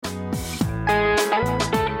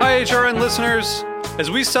HRN listeners.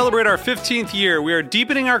 As we celebrate our 15th year, we are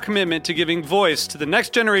deepening our commitment to giving voice to the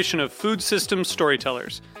next generation of food systems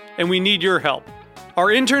storytellers, and we need your help. Our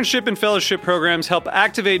internship and fellowship programs help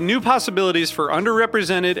activate new possibilities for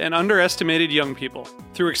underrepresented and underestimated young people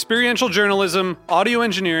through experiential journalism, audio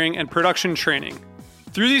engineering, and production training.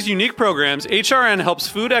 Through these unique programs, HRN helps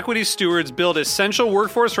food equity stewards build essential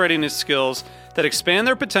workforce readiness skills that expand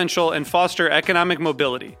their potential and foster economic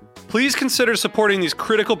mobility. Please consider supporting these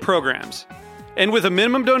critical programs. And with a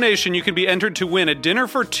minimum donation, you can be entered to win a dinner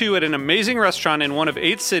for two at an amazing restaurant in one of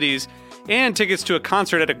 8 cities and tickets to a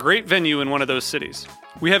concert at a great venue in one of those cities.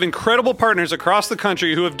 We have incredible partners across the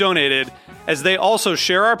country who have donated, as they also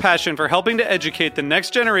share our passion for helping to educate the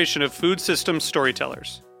next generation of food systems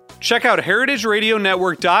storytellers. Check out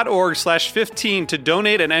heritageradionetwork.org/15 to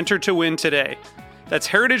donate and enter to win today. That's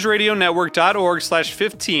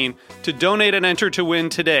heritageradionetwork.org/15 to donate and enter to win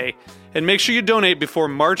today. And make sure you donate before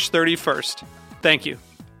March 31st. Thank you.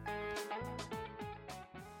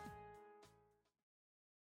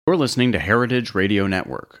 You're listening to Heritage Radio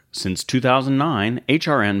Network. Since 2009,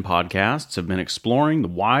 HRN podcasts have been exploring the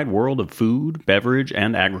wide world of food, beverage,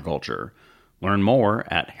 and agriculture. Learn more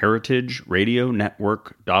at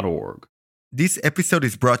heritageradionetwork.org. This episode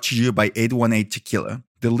is brought to you by 818 Tequila.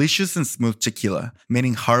 Delicious and smooth tequila, made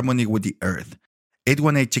in harmony with the earth.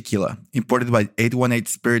 818 Tequila, imported by 818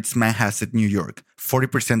 Spirits Manhasset, New York.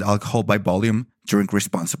 40% alcohol by volume. Drink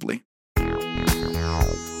responsibly.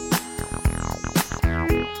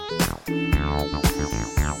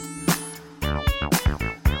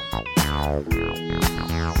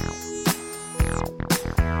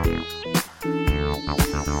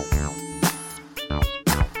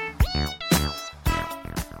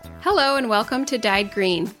 Hello and welcome to Dyed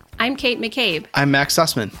Green. I'm Kate McCabe. I'm Max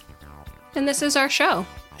Sussman. And this is our show.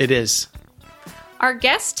 It is. Our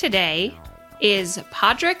guest today is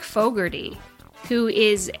Padraig Fogarty, who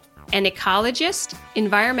is an ecologist,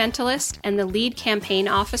 environmentalist, and the lead campaign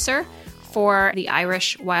officer for the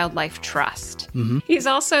Irish Wildlife Trust. Mm-hmm. He's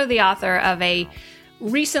also the author of a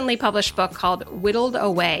recently published book called Whittled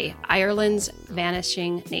Away, Ireland's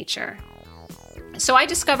Vanishing Nature. So I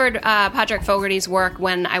discovered Padraig Fogarty's work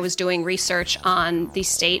when I was doing research on the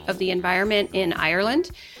state of the environment in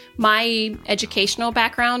Ireland. My educational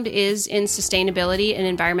background is in sustainability and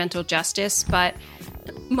environmental justice, but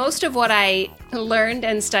most of what I learned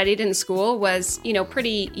and studied in school was,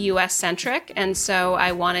 pretty US-centric, and so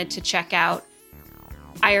I wanted to check out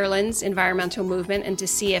Ireland's environmental movement and to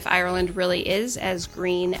see if Ireland really is as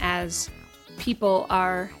green as people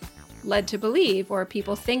are led to believe or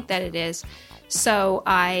people think that it is. So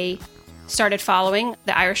I started following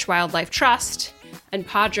the Irish Wildlife Trust and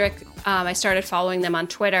Padraig. I started following them on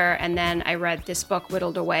Twitter, and then I read this book,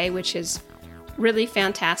 Whittled Away, which is really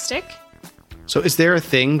fantastic. So is there a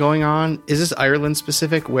thing going on? Is this Ireland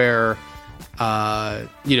specific where,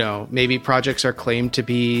 maybe projects are claimed to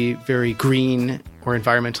be very green or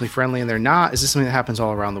environmentally friendly and they're not? Is this something that happens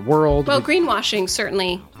all around the world? Well, greenwashing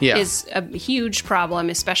certainly is a huge problem,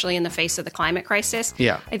 especially in the face of the climate crisis.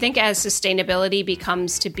 Yeah. I think as sustainability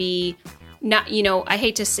becomes to be not, I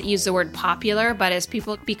hate to use the word popular, but as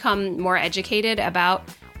people become more educated about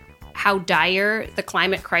how dire the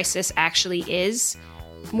climate crisis actually is,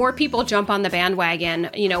 more people jump on the bandwagon,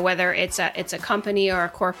 whether it's a company or a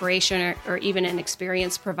corporation or even an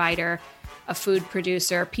experienced provider, a food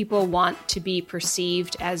producer. People want to be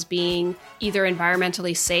perceived as being either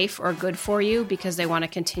environmentally safe or good for you because they want to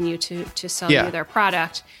continue to sell you their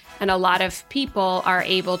product. And a lot of people are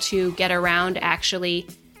able to get around actually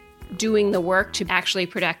doing the work to actually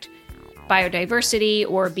protect biodiversity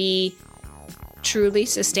or be truly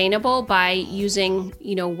sustainable by using,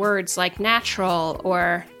 words like natural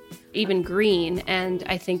or even green. And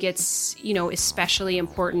I think it's, especially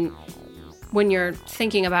important when you're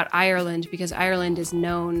thinking about Ireland, because Ireland is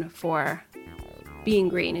known for being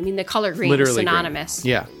green. I mean, the color green is synonymous.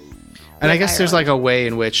 Green. Yeah. And I guess there's like a way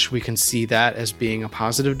in which we can see that as being a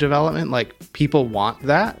positive development. Like people want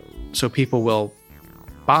that, so people will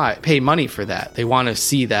pay money for that. They want to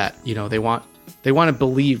see that, they want to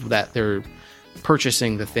believe that they're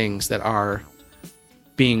purchasing the things that are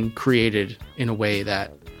being created in a way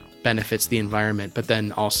that benefits the environment. But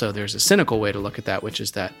then also there's a cynical way to look at that, which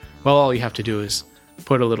is that, well, all you have to do is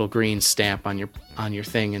put a little green stamp on your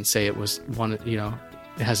thing and say it was one, it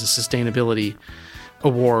has a sustainability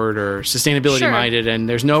award or sustainability minded. And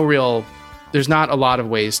there's not a lot of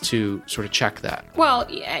ways to sort of check that. Well,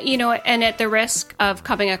 and at the risk of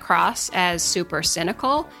coming across as super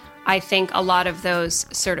cynical, I think a lot of those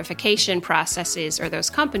certification processes or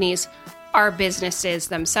those companies are businesses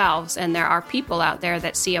themselves. And there are people out there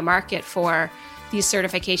that see a market for these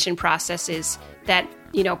certification processes that,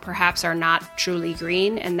 perhaps are not truly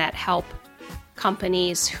green and that help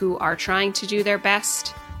companies who are trying to do their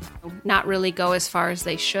best not really go as far as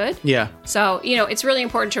they should. Yeah. So, it's really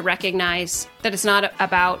important to recognize that it's not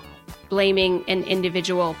about blaming an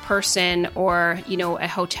individual person or, a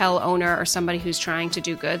hotel owner or somebody who's trying to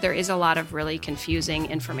do good. There is a lot of really confusing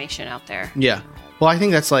information out there. Yeah. Well, I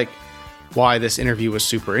think that's like why this interview was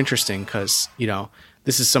super interesting because,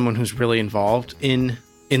 this is someone who's really involved in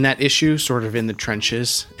that issue, sort of in the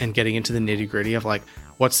trenches and getting into the nitty gritty of like,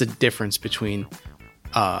 what's the difference between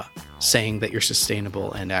saying that you're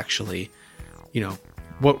sustainable and actually,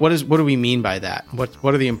 what do we mean by that? What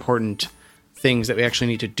are the important things that we actually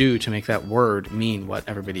need to do to make that word mean what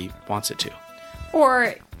everybody wants it to?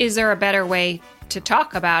 Or is there a better way to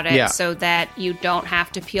talk about it so that you don't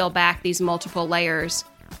have to peel back these multiple layers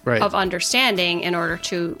of understanding in order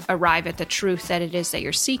to arrive at the truth that it is that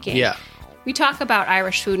you're seeking? Yeah. We talk about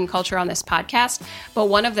Irish food and culture on this podcast, but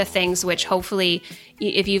one of the things which hopefully,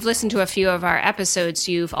 if you've listened to a few of our episodes,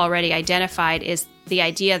 you've already identified is the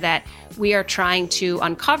idea that we are trying to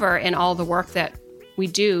uncover in all the work that we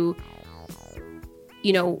do.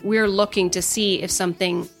 We're looking to see if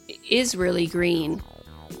something is really green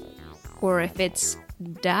or if it's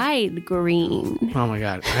dyed green. Oh my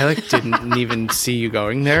God. I didn't even see you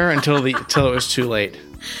going there until it was too late.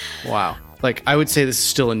 Wow. I would say this is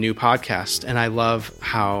still a new podcast, and I love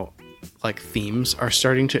how themes are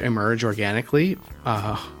starting to emerge organically,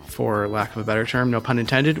 for lack of a better term, no pun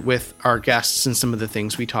intended, with our guests and some of the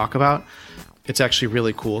things we talk about. It's actually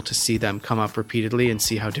really cool to see them come up repeatedly and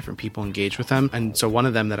see how different people engage with them. And so one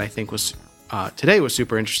of them that I think was today was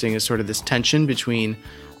super interesting is sort of this tension between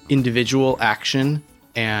individual action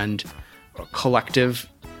and collective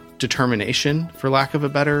determination, for lack of a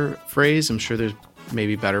better phrase. I'm sure there's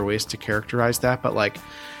maybe better ways to characterize that, but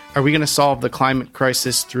are we going to solve the climate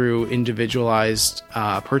crisis through individualized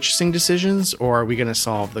purchasing decisions, or are we going to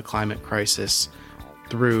solve the climate crisis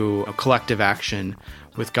through a collective action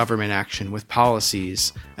with government action, with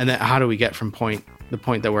policies? And then how do we get from the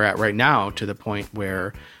point that we're at right now to the point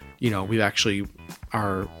where, we actually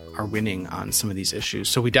are winning on some of these issues?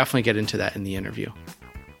 So we definitely get into that in the interview.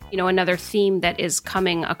 Another theme that is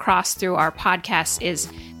coming across through our podcast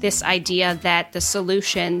is this idea that the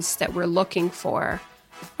solutions that we're looking for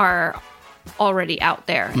are already out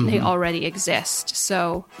there and they already exist.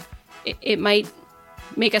 So it might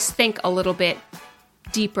make us think a little bit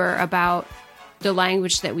deeper about the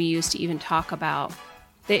language that we use to even talk about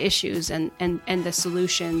the issues and the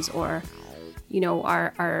solutions, or,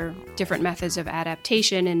 our different methods of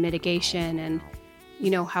adaptation and mitigation, and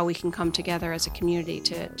how we can come together as a community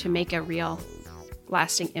to make a real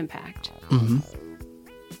lasting impact. Mm-hmm.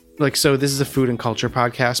 So this is a food and culture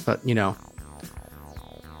podcast, but,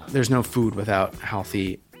 there's no food without a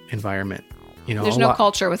healthy environment. There's no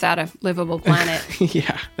culture without a livable planet.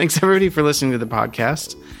 Yeah. Thanks everybody for listening to the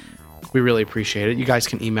podcast. We really appreciate it. You guys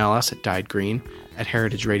can email us at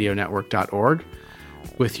dyedgreen@heritageradionetwork.org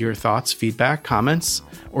with your thoughts, feedback, comments,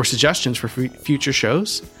 or suggestions for future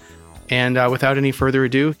shows. And without any further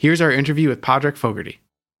ado, here's our interview with Padraig Fogarty.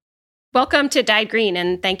 Welcome to Dyed Green,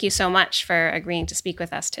 and thank you so much for agreeing to speak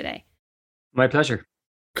with us today. My pleasure.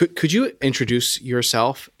 Could you introduce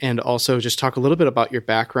yourself and also just talk a little bit about your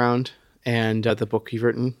background and the book you've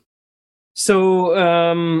written? So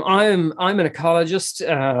I'm an ecologist.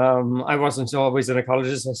 I wasn't always an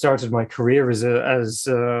ecologist. I started my career as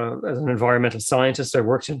an environmental scientist. I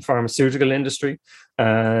worked in pharmaceutical industry.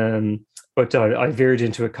 But I veered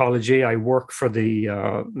into ecology. I work for the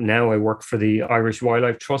Irish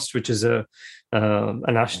Wildlife Trust, which is a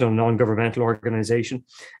national non-governmental organization,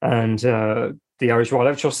 and the Irish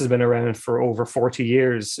Wildlife Trust has been around for over 40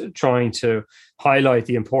 years, trying to highlight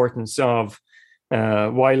the importance of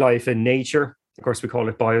wildlife and nature. Of course, we call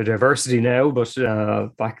it biodiversity now, but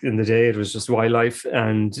back in the day, it was just wildlife,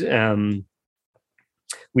 and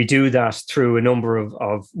we do that through a number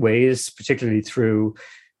of ways, particularly through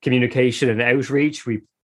communication and outreach. We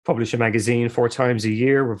publish a magazine 4 times a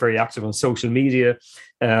year. We're very active on social media.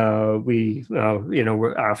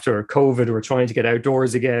 We're after COVID, we're trying to get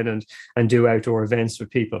outdoors again and do outdoor events with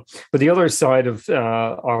people. But the other side of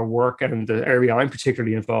our work, and the area I'm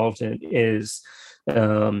particularly involved in, is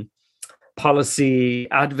policy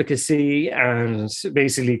advocacy and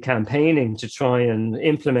basically campaigning to try and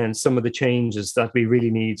implement some of the changes that we really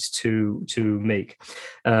need to make.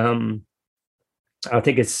 I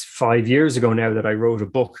think it's 5 years ago now that I wrote a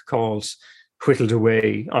book called Whittled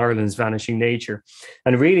Away, Ireland's Vanishing Nature.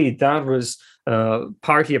 And really that was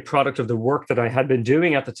partly a product of the work that I had been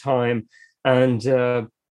doing at the time. And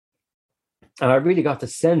I really got the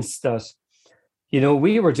sense that,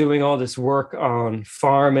 we were doing all this work on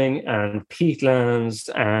farming and peatlands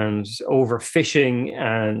and overfishing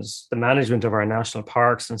and the management of our national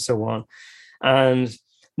parks and so on. And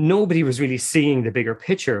nobody was really seeing the bigger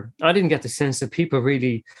picture. I didn't get the sense that people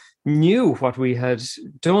really knew what we had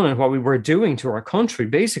done and what we were doing to our country,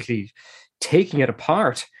 basically taking it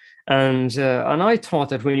apart. And I thought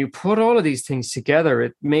that when you put all of these things together,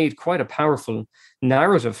 it made quite a powerful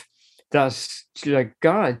narrative that, like,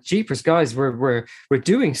 God, jeepers, guys, we're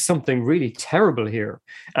doing something really terrible here,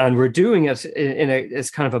 and we're doing it in a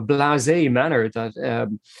kind of a blasé manner that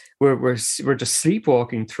we're just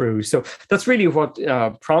sleepwalking through. So that's really what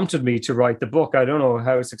prompted me to write the book. I don't know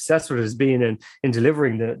how successful it has been in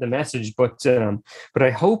delivering the message, but I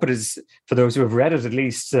hope it is, for those who have read it at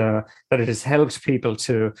least, that it has helped people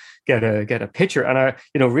to get a picture. And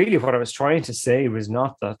really what I was trying to say was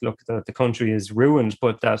not that, look, the country is ruined,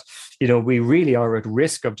 but that we really are at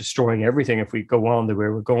risk of destroying everything if we go on the way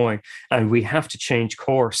we're going, and we have to change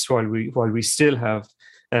course while we still have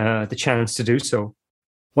the chance to do so.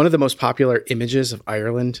 One of the most popular images of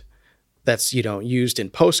Ireland that's used in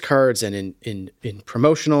postcards and in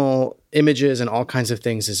promotional images and all kinds of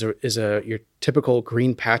things is your typical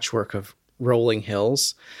green patchwork of rolling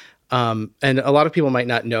hills, and a lot of people might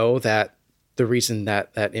not know that the reason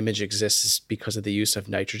that image exists is because of the use of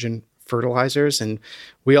nitrogen fertilizers. And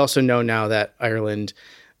we also know now that Ireland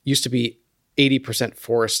used to be 80%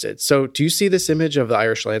 forested. So do you see this image of the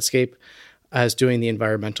Irish landscape as doing the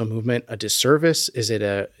environmental movement a disservice? Is it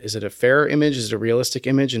a fair image? Is it a realistic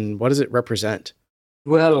image? And what does it represent?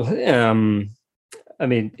 Well, yes,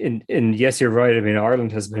 you're right. I mean,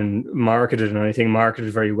 Ireland has been marketed, and I think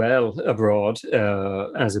marketed very well abroad,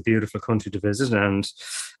 as a beautiful country to visit,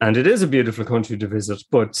 and it is a beautiful country to visit.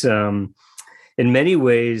 But in many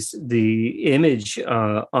ways, the image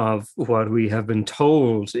of what we have been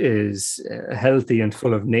told is healthy and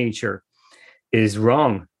full of nature is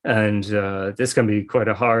wrong. And this can be quite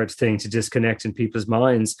a hard thing to disconnect in people's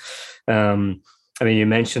minds. You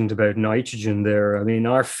mentioned about nitrogen there. I mean,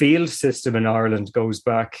 our field system in Ireland goes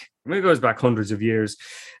back hundreds of years,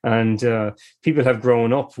 and people have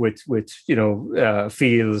grown up with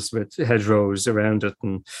fields with hedgerows around it,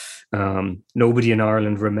 and nobody in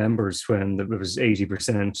Ireland remembers when it was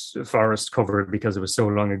 80% forest covered because it was so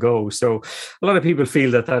long ago. So a lot of people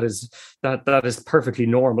feel that is perfectly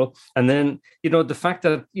normal. And then the fact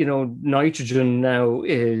that nitrogen now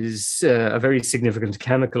is a very significant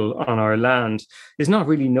chemical on our land is not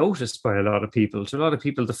really noticed by a lot of people. To a lot of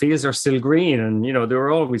people, the fields are still green, and they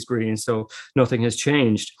were always green, so nothing has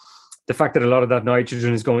changed. The fact that a lot of that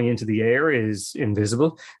nitrogen is going into the air is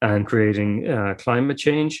invisible and creating climate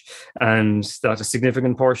change, and that a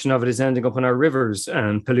significant portion of it is ending up in our rivers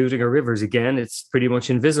and polluting our rivers. Again, it's pretty much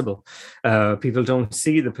invisible. People don't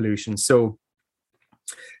see the pollution. So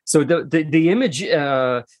the image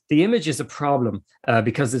is a problem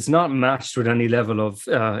because it's not matched with any level of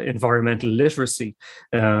environmental literacy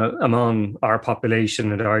among our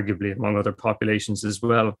population, and arguably among other populations as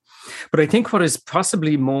well. But I think what is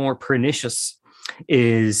possibly more pernicious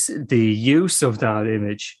is the use of that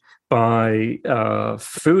image by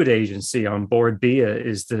food agency on board. BIA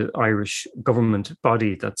is the Irish government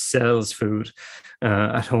body that sells food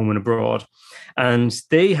at home and abroad. And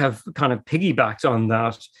they have kind of piggybacked on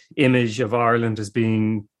that image of Ireland as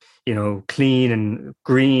being, clean and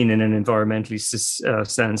green in an environmentally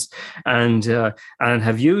sense, and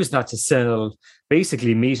have used that to sell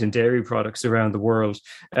basically meat and dairy products around the world.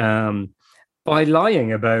 By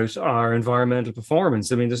lying about our environmental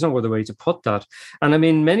performance. I mean, there's no other way to put that. And I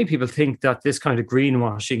mean, many people think that this kind of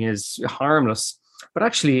greenwashing is harmless, but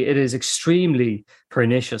actually it is extremely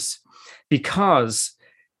pernicious, because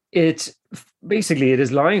it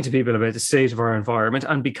is lying to people about the state of our environment.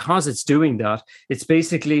 And because it's doing that, it's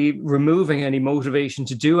basically removing any motivation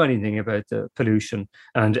to do anything about the pollution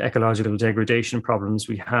and ecological degradation problems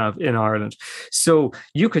we have in Ireland. So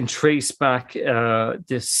you can trace back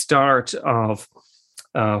the start of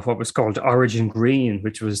what was called Origin Green,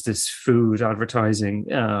 which was this food advertising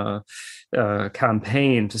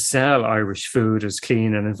campaign to sell Irish food as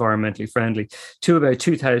clean and environmentally friendly, to about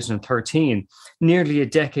 2013, nearly a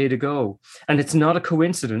decade ago. And it's not a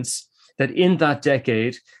coincidence that in that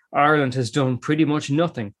decade, Ireland has done pretty much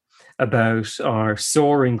nothing about our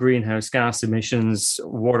soaring greenhouse gas emissions,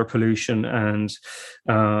 water pollution, and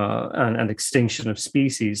extinction of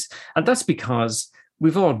species. And that's because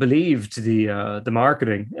we've all believed the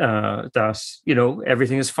marketing that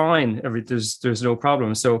everything is fine, there's no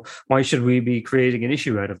problem. So why should we be creating an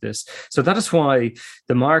issue out of this? So that is why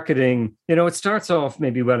the marketing, it starts off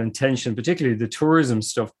maybe well intentioned, particularly the tourism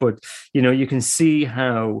stuff, but you can see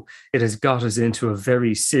how it has got us into a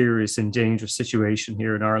very serious and dangerous situation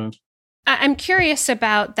here in Ireland. I'm curious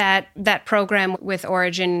about that program with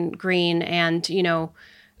Origin Green, and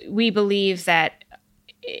we believe that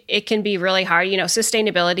it can be really hard.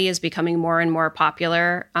 Sustainability is becoming more and more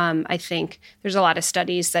popular. I think there's a lot of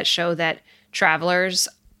studies that show that travelers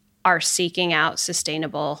are seeking out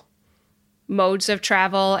sustainable modes of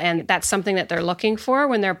travel, and that's something that they're looking for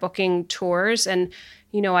when they're booking tours. And,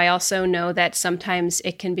 I also know that sometimes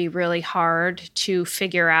it can be really hard to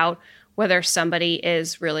figure out whether somebody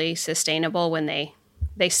is really sustainable when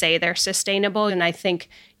they say they're sustainable. And I think,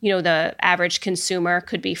 the average consumer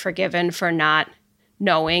could be forgiven for not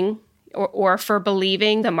knowing or for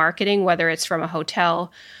believing the marketing, whether it's from a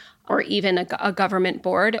hotel or even a government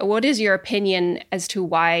board. What is your opinion as to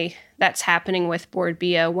why that's happening with Board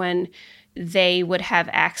Bia when they would have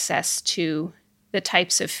access to the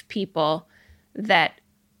types of people that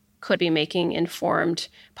could be making informed,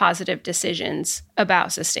 positive decisions about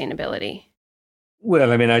sustainability?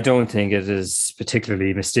 Well, I don't think it is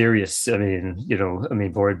particularly mysterious.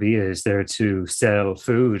 Board Bia is there to sell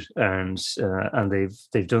food, and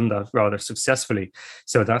they've done that rather successfully.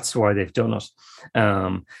 So that's why they've done it.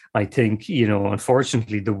 I think,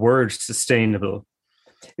 unfortunately, the word sustainable,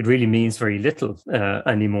 it really means very little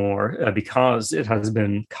anymore because it has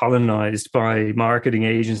been colonized by marketing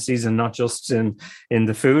agencies, and not just in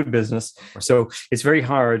the food business. So it's very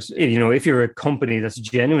hard, if you're a company that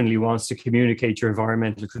genuinely wants to communicate your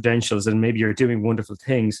environmental credentials and maybe you're doing wonderful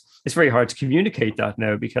things, it's very hard to communicate that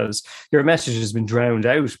now because your message has been drowned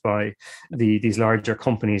out by these larger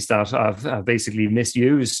companies that have basically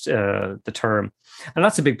misused the term. And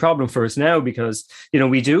that's a big problem for us now because,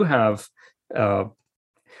 we do have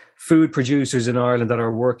food producers in Ireland that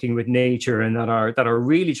are working with nature and that are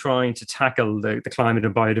really trying to tackle the climate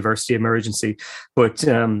and biodiversity emergency. But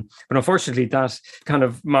unfortunately, that kind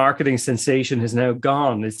of marketing sensation has now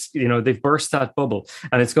gone. It's, they've burst that bubble,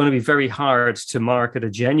 and it's going to be very hard to market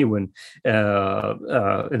a genuine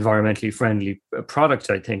environmentally friendly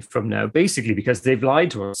product, I think, from now, basically because they've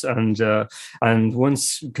lied to us. And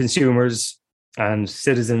once consumers and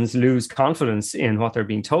citizens lose confidence in what they're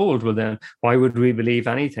being told, well, then why would we believe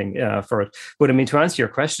anything for it? But to answer your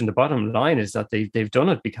question, the bottom line is that they've done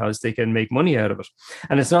it because they can make money out of it.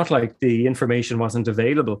 And it's not like the information wasn't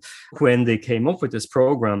available when they came up with this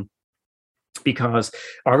program, because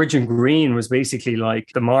Origin Green was basically like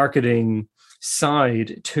the marketing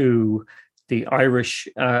side to the Irish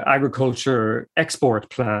agriculture export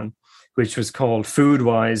plan, which was called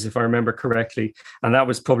Foodwise, if I remember correctly. And that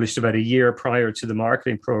was published about a year prior to the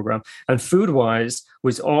marketing program. And Foodwise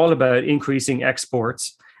was all about increasing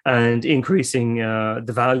exports and increasing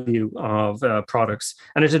the value of products.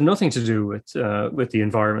 And it had nothing to do with the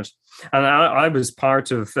environment. And I was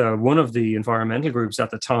part of one of the environmental groups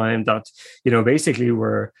at the time that, basically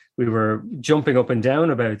we were jumping up and down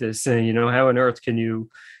about this, saying, how on earth can you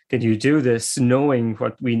do this, knowing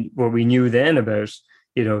what we knew then about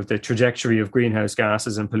the trajectory of greenhouse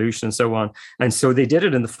gases and pollution and so on. And so they did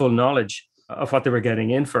it in the full knowledge of what they were getting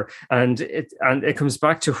in for. And it comes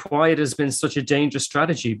back to why it has been such a dangerous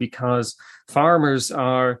strategy, because farmers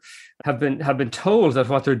have been told that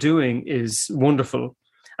what they're doing is wonderful.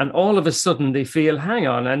 And all of a sudden they feel, hang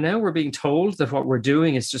on, and now we're being told that what we're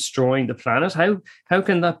doing is destroying the planet. How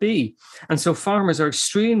can that be? And so farmers are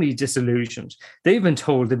extremely disillusioned. They've been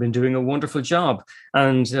told they've been doing a wonderful job.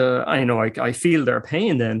 And I feel their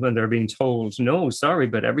pain then when they're being told, no, sorry,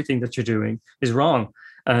 but everything that you're doing is wrong.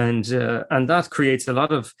 And that creates a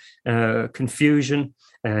lot of confusion,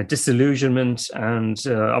 disillusionment, and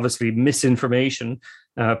obviously misinformation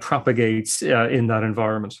propagates in that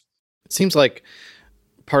environment. It seems like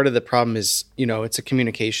part of the problem is, it's a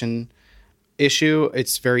communication issue.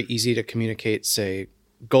 It's very easy to communicate, say,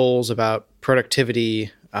 goals about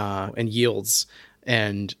productivity and yields.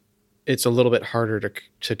 And it's a little bit harder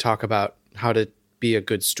to talk about how to be a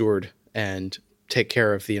good steward and take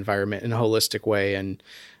care of the environment in a holistic way.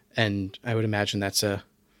 And I would imagine that's a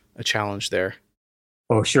challenge there.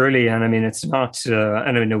 Oh, surely. And it's not,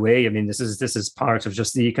 and in a way, this is part of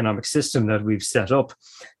just the economic system that we've set up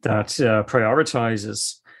that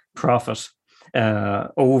prioritizes profit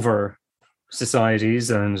over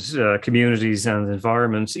societies and communities and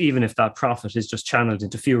environments, even if that profit is just channeled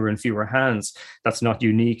into fewer and fewer hands. That's not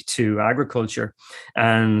unique to agriculture.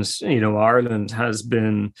 And, Ireland has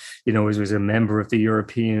been, as a member of the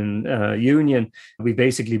European Union, we've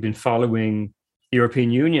basically been following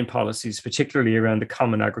European Union policies, particularly around the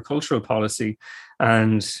common agricultural policy.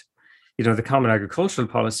 And the common agricultural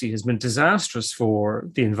policy has been disastrous for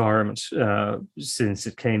the environment since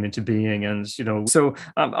it came into being. And, so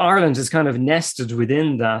Ireland is kind of nested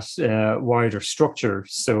within that wider structure.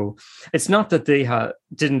 So it's not that they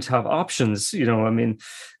didn't have options,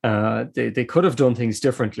 they could have done things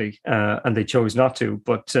differently and they chose not to.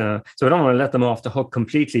 But so I don't want to let them off the hook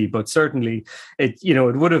completely, but certainly we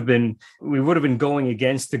would have been going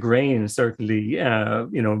against the grain. Certainly,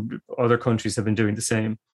 other countries have been doing the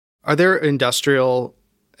same. Are there industrial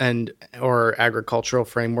or agricultural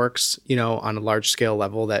frameworks, on a large scale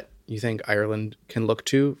level that you think Ireland can look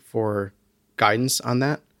to for guidance on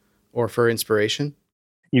that or for inspiration?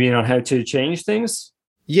 You mean on how to change things?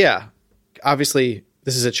 Yeah. Obviously,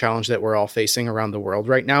 this is a challenge that we're all facing around the world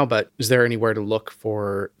right now, but is there anywhere to look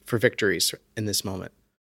for victories in this moment?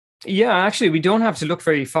 Yeah, actually, we don't have to look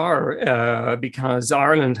very far because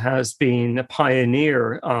Ireland has been a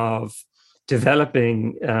pioneer of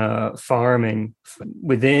developing farming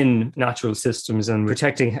within natural systems and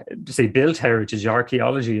protecting, say, built heritage,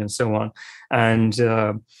 archaeology, and so on. And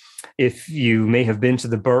if you may have been to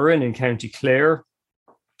the Burren in County Clare,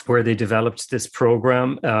 where they developed this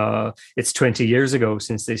program, it's 20 years ago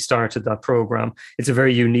since they started that program. It's a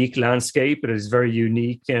very unique landscape. It has very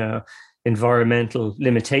unique environmental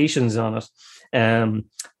limitations on it.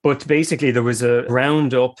 But basically, there was a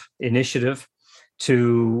ground-up initiative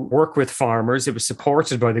to work with farmers. It was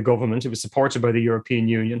supported by the government. It was supported by the European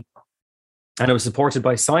Union. And it was supported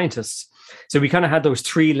by scientists. So we kind of had those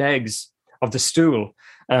three legs of the stool.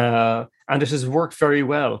 And it has worked very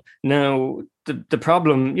well. Now, the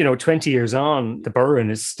problem, 20 years on, the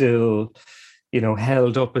Burren is still,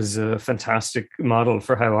 held up as a fantastic model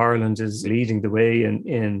for how Ireland is leading the way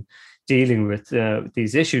in dealing with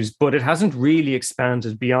these issues. But it hasn't really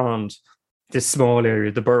expanded beyond this small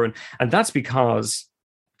area, the Burren. And that's because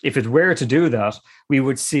if it were to do that, we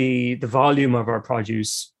would see the volume of our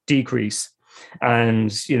produce decrease.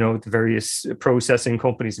 And, the various processing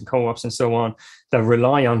companies and co-ops and so on that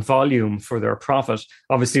rely on volume for their profit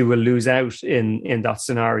obviously will lose out in that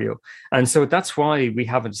scenario. And so that's why we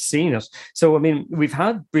haven't seen it. So, we've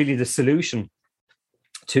had really the solution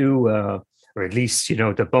to, or at least,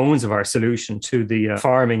 the bones of our solution to the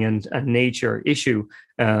farming and nature issue.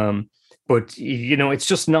 But, it's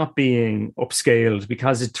just not being upscaled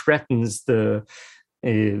because it threatens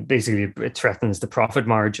it threatens the profit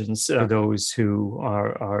margins of those who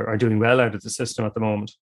are doing well out of the system at the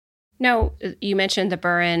moment. No, you mentioned the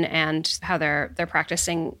Burren and how they're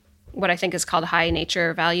practicing what I think is called high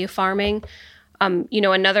nature value farming.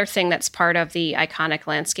 Another thing that's part of the iconic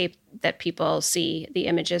landscape that people see, the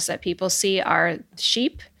images that people see, are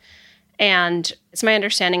sheep. And it's my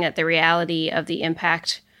understanding that the reality of the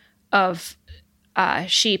impact of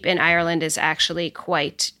sheep in Ireland is actually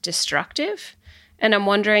quite destructive. And I'm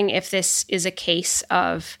wondering if this is a case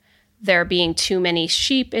of there being too many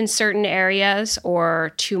sheep in certain areas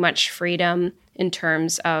or too much freedom in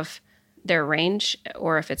terms of their range,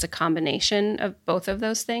 or if it's a combination of both of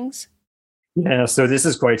those things. Yeah, so this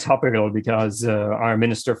is quite topical because our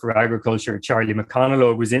Minister for Agriculture, Charlie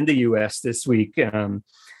McConnell, was in the US this week. I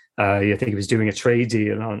think he was doing a trade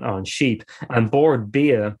deal on sheep. And Bord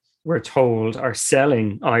Bia, we're told, are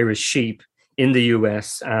selling Irish sheep in the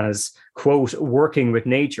US as, quote, working with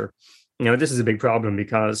nature. This is a big problem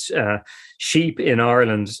because sheep in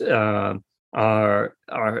Ireland are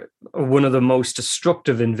one of the most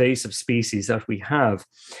destructive invasive species that we have.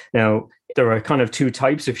 Now, there are kind of two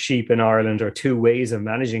types of sheep in Ireland, or two ways of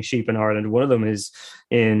managing sheep in Ireland. One of them is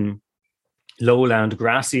in lowland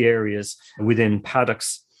grassy areas within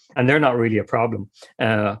paddocks, and they're not really a problem.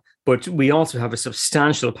 But we also have a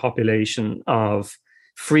substantial population of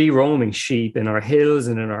free roaming sheep in our hills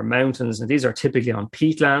and in our mountains. And these are typically on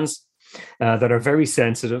peatlands that are very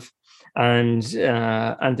sensitive. And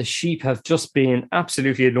the sheep have just been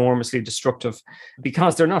absolutely enormously destructive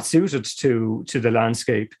because they're not suited to the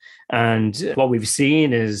landscape. And what we've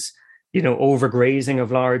seen is, overgrazing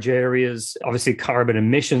of large areas, obviously carbon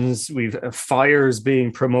emissions. We've fires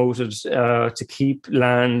being promoted to keep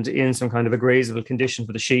land in some kind of a grazable condition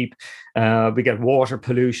for the sheep. We get water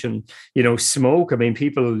pollution, smoke.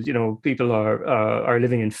 People are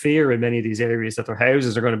living in fear in many of these areas that their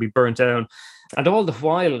houses are going to be burnt down. And all the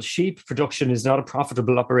while, sheep production is not a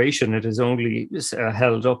profitable operation. It is only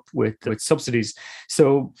held up with subsidies.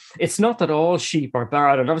 So it's not that all sheep are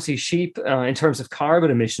bad. And obviously sheep, in terms of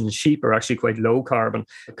carbon emissions, sheep are actually quite low carbon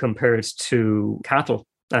compared to cattle.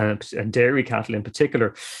 And dairy cattle in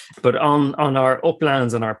particular. But on our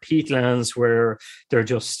uplands and our peatlands, where they're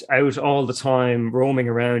just out all the time, roaming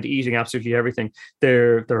around, eating absolutely everything,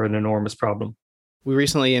 they're an enormous problem. We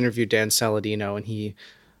recently interviewed Dan Saladino, and he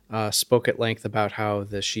spoke at length about how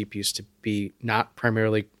the sheep used to be not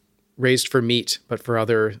primarily raised for meat, but for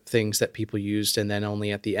other things that people used. And then only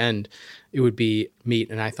at the end, it would be meat.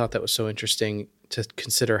 And I thought that was so interesting to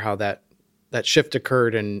consider how that shift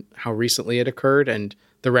occurred and how recently it occurred and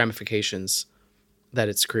the ramifications that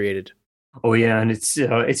it's created. Oh yeah, and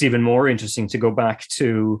it's even more interesting to go back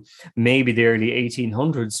to maybe the early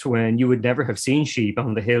 1800s, when you would never have seen sheep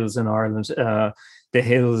on the hills in Ireland. The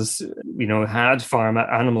hills, had farm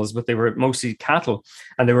animals, but they were mostly cattle,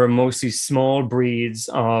 and they were mostly small breeds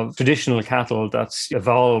of traditional cattle that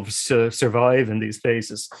evolved to survive in these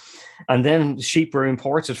places. And then sheep were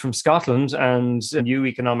imported from Scotland, and a new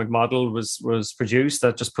economic model was produced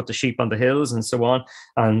that just put the sheep on the hills and so on,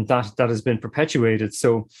 and that has been perpetuated.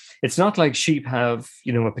 So it's not like sheep have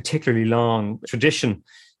a particularly long tradition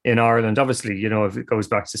in Ireland. Obviously, if it goes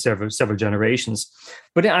back to several generations.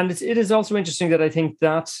 But it is also interesting that I think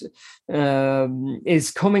that is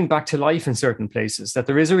coming back to life in certain places, that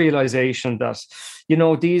there is a realization that,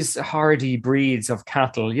 these hardy breeds of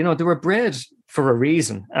cattle, they were bred for a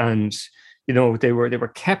reason. And, they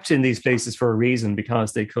were kept in these places for a reason,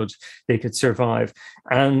 because they could survive.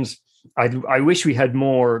 And I wish we had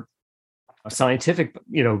more scientific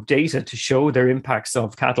data to show their impacts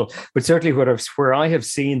of cattle, but certainly where I have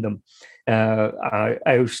seen them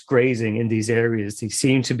out grazing in these areas, they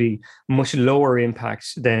seem to be much lower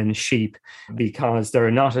impact than sheep, because they're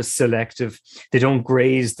not as selective. They don't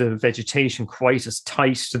graze the vegetation quite as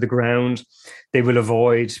tight to the ground. They will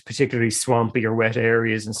avoid particularly swampy or wet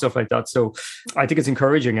areas and stuff like that. So I think it's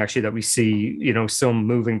encouraging actually that we see some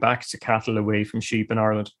moving back to cattle away from sheep in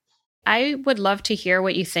Ireland. I would love to hear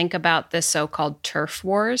what you think about the so-called turf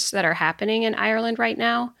wars that are happening in Ireland right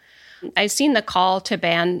now. I've seen the call to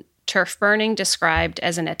ban turf burning described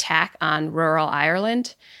as an attack on rural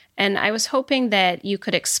Ireland, and I was hoping that you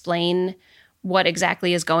could explain what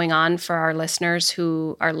exactly is going on for our listeners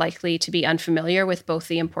who are likely to be unfamiliar with both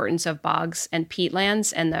the importance of bogs and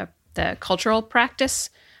peatlands and the cultural practice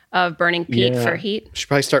of burning peat for heat. We should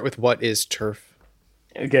probably start with what is turf.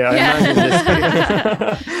 Okay, I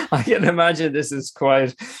can imagine this is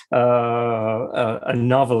quite a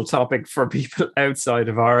novel topic for people outside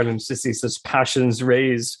of Ireland to see such passions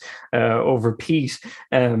raised over peat.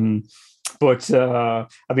 But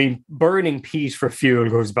burning peat for fuel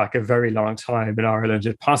goes back a very long time in Ireland.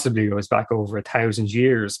 It possibly goes back over 1,000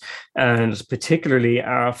 years. And particularly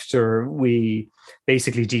after we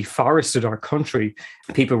basically deforested our country,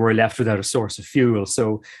 people were left without a source of fuel.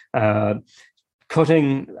 So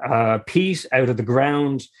cutting peat out of the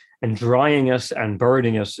ground and drying it and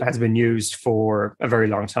burning it has been used for a very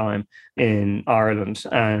long time in Ireland.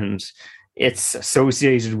 And it's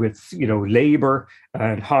associated with, labor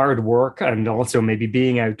and hard work, and also maybe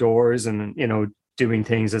being outdoors and, doing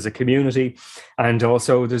things as a community. And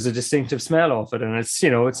also there's a distinctive smell of it. And it's,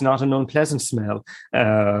 it's not an unpleasant smell.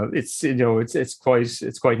 It's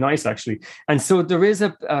quite nice actually. And so there is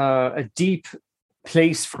a deep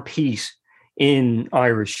place for peat in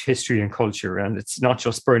Irish history and culture. And it's not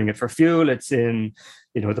just burning it for fuel. It's in,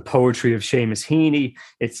 the poetry of Seamus Heaney.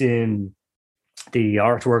 It's in the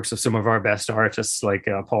artworks of some of our best artists like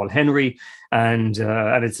Paul Henry, and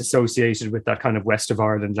it's associated with that kind of West of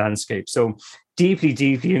Ireland landscape. So deeply,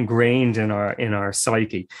 deeply ingrained in our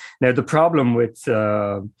psyche. Now, the problem with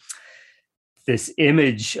this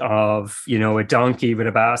image of, a donkey with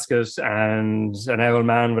a basket and an old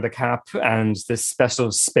man with a cap and this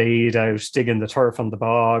special spade out digging the turf on the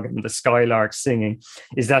bog and the skylark singing,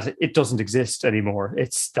 is that it doesn't exist anymore.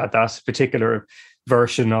 It's that particular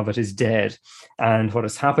version of it is dead. And what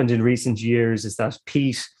has happened in recent years is that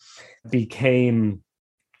peat became,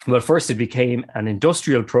 first it became an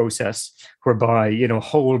industrial process whereby,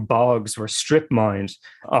 whole bogs were strip mined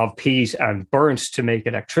of peat and burnt to make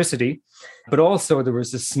electricity. But also there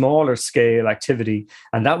was a smaller scale activity,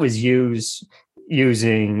 and that was using,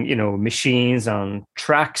 machines on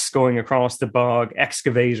tracks going across the bog,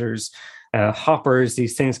 excavators, hoppers,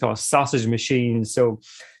 these things called sausage machines. So,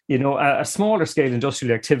 a smaller scale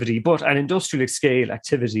industrial activity, but an industrial scale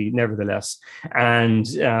activity nevertheless. And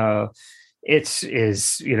it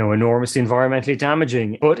is, enormously environmentally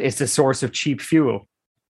damaging, but it's a source of cheap fuel.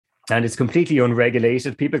 And it's completely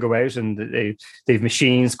unregulated. People go out and they've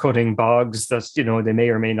machines cutting bogs that, they may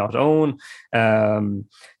or may not own.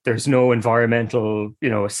 There's no environmental,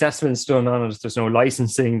 assessments done on it. There's no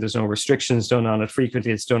licensing. There's no restrictions done on it.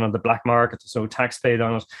 Frequently, it's done on the black market. There's no tax paid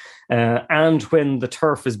on it. And when the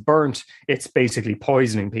turf is burnt, it's basically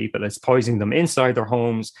poisoning people. It's poisoning them inside their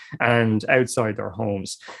homes and outside their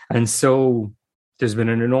homes. And so there's been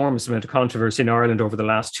an enormous amount of controversy in Ireland over the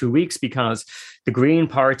last 2 weeks because the Green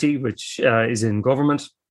Party, which is in government,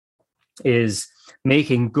 is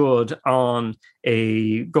making good on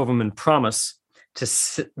a government promise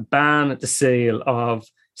to ban the sale of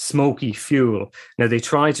smoky fuel. Now, they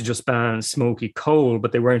tried to just ban smoky coal,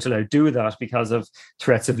 but they weren't allowed to do that because of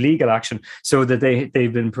threats of legal action. So that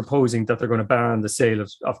they've been proposing that they're going to ban the sale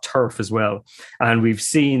of turf as well. And we've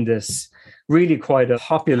seen this really quite a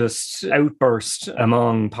populist outburst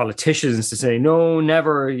among politicians to say, no,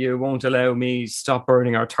 never, you won't allow me, stop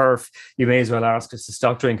burning our turf. You may as well ask us to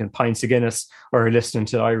stop drinking pints of Guinness or listening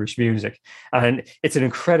to Irish music. And it's an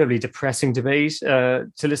incredibly depressing debate to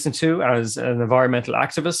listen to as an environmental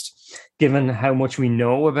activist, given how much we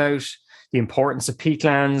know about the importance of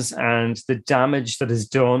peatlands and the damage that is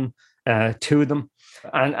done to them.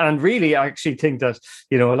 And really, I actually think that,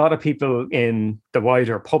 a lot of people in the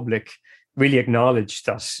wider public really acknowledge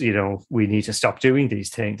that, we need to stop doing these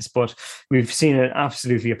things. But we've seen an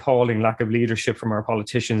absolutely appalling lack of leadership from our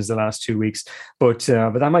politicians the last 2 weeks. But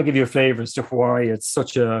that might give you a flavour as to why it's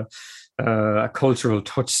such a cultural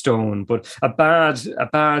touchstone, but a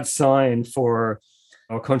bad sign for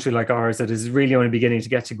a country like ours that is really only beginning to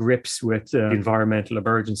get to grips with the environmental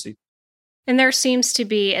emergency. And there seems to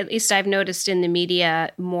be, at least I've noticed in the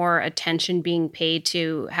media, more attention being paid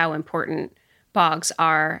to how important bogs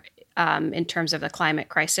are in terms of the climate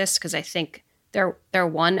crisis, because I think they're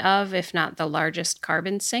one of, if not the largest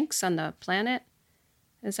carbon sinks on the planet.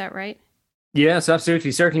 Is that right? Yes,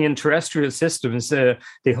 absolutely. Certainly in terrestrial systems, they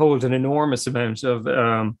hold an enormous amount of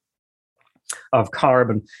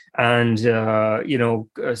carbon. And,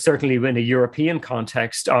 certainly in a European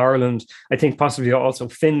context, Ireland, I think possibly also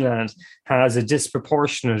Finland, has a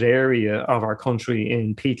disproportionate area of our country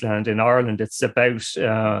in peatland. In Ireland, it's about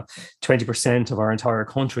 20% of our entire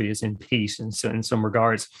country is in peat in some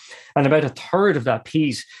regards. And about a third of that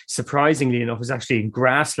peat, surprisingly enough, is actually in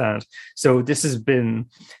grassland. So this has been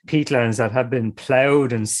peatlands that have been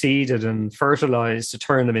ploughed and seeded and fertilized to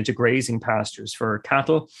turn them into grazing pastures for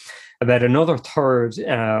cattle. About another third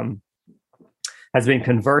has been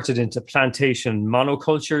converted into plantation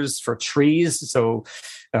monocultures for trees. So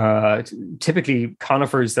typically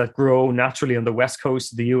conifers that grow naturally on the west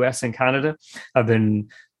coast of the US and Canada have been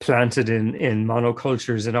planted in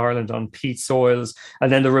monocultures in Ireland on peat soils.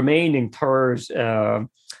 And then the remaining third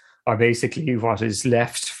are basically what is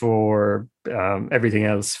left for everything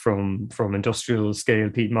else from industrial scale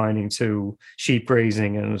peat mining to sheep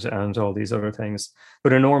grazing and all these other things,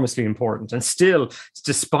 but enormously important. And still,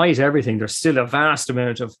 despite everything, there's still a vast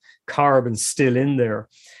amount of carbon still in there.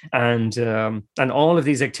 And all of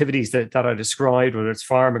these activities that I described, whether it's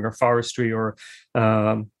farming or forestry or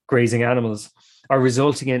grazing animals, are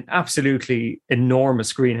resulting in absolutely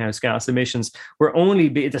enormous greenhouse gas emissions.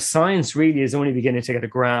 The science really is only beginning to get a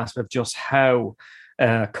grasp of just how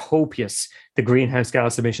copious the greenhouse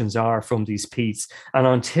gas emissions are from these peats. And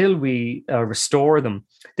until we restore them,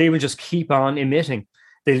 they will just keep on emitting.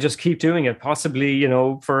 They'll just keep doing it, possibly,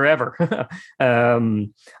 forever,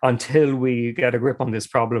 until we get a grip on this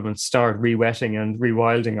problem and start re-wetting and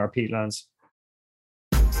rewilding our peatlands.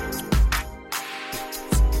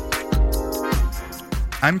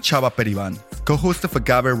 I'm Chava Periban, co-host of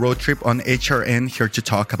Agave Road Trip on HRN, here to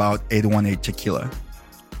talk about 818 Tequila.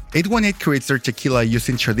 818 creates their tequila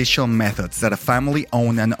using traditional methods at a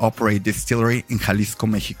family-owned and operated distillery in Jalisco,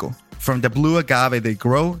 Mexico. From the blue agave they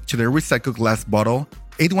grow to their recycled glass bottle,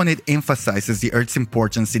 818 emphasizes the earth's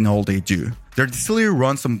importance in all they do. Their distillery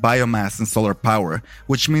runs on biomass and solar power,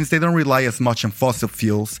 which means they don't rely as much on fossil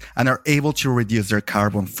fuels and are able to reduce their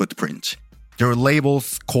carbon footprint. Their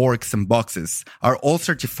labels, corks, and boxes are all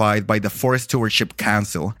certified by the Forest Stewardship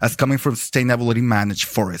Council as coming from sustainably managed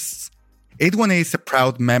forests. 818 is a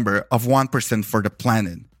proud member of 1% for the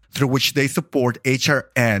Planet, through which they support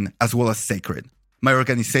HRN as well as Sacred, my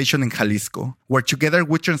organization in Jalisco, where together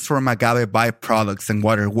we transform agave byproducts and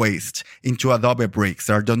water waste into adobe bricks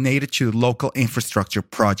that are donated to local infrastructure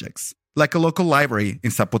projects, like a local library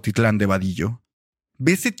in Zapotitlan de Vadillo.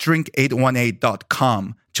 Visit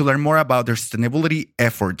drink818.com to learn more about their sustainability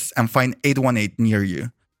efforts and find 818 near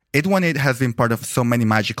you. 818 has been part of so many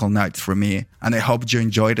magical nights for me, and I hope you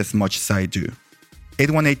enjoy it as much as I do.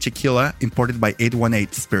 818 Tequila, imported by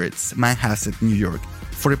 818 Spirits, Manhasset, New York.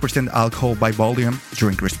 40% alcohol by volume.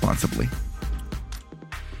 Drink responsibly.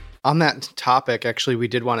 On that topic, actually, we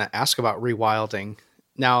did want to ask about rewilding.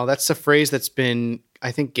 Now, that's a phrase that's been,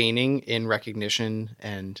 I think, gaining in recognition,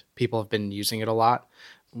 and people have been using it a lot.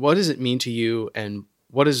 What does it mean to you, and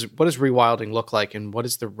what does rewilding look like, and what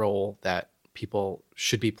is the role that people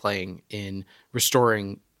should be playing in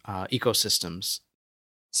restoring ecosystems?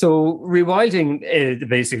 So rewilding,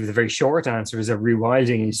 basically the very short answer is that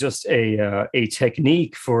rewilding is just a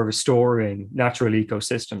technique for restoring natural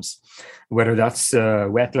ecosystems, whether that's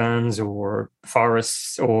wetlands or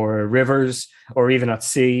forests or rivers or even at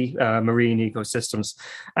sea, marine ecosystems.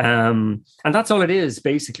 And that's all it is,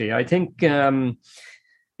 basically. I think,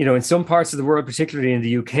 in some parts of the world, particularly in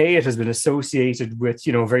the UK, it has been associated with,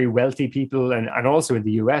 very wealthy people. And also in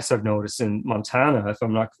the US, I've noticed in Montana, if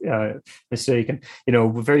I'm not mistaken,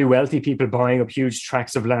 very wealthy people buying up huge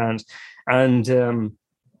tracts of land.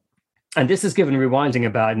 And this has given rewilding a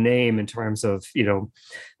bad name in terms of,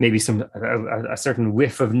 maybe a certain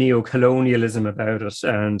whiff of neo-colonialism about it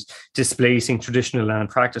and displacing traditional land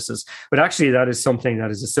practices. But actually, that is something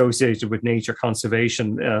that is associated with nature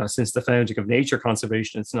conservation since the founding of nature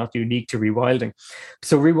conservation. It's not unique to rewilding.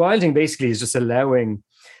 So rewilding basically is just allowing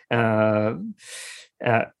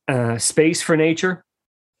space for nature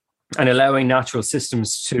and allowing natural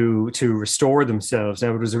systems to restore themselves.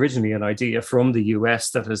 Now, it was originally an idea from the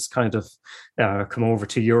US that has kind of come over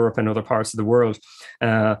to Europe and other parts of the world.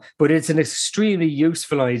 But it's an extremely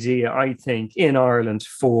useful idea, I think, in Ireland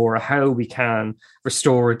for how we can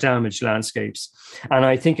restore damaged landscapes. And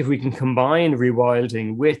I think if we can combine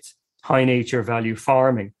rewilding with high nature value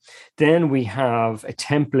farming, then we have a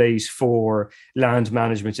template for land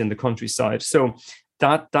management in the countryside. So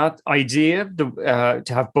that idea to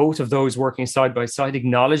have both of those working side by side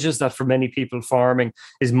acknowledges that for many people, farming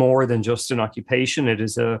is more than just an occupation. It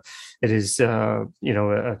is a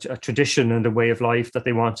tradition and a way of life that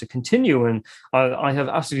they want to continue. And I have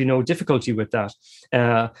absolutely no difficulty with that.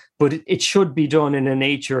 But it should be done in a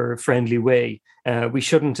nature friendly way. We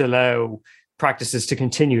shouldn't allow practices to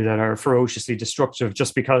continue that are ferociously destructive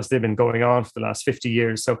just because they've been going on for the last 50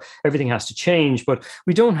 years. So everything has to change, but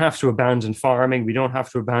we don't have to abandon farming. We don't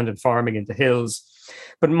have to abandon farming in the hills.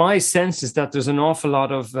 But my sense is that there's an awful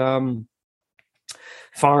lot of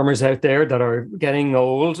farmers out there that are getting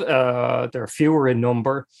old. They're fewer in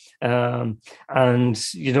number. And,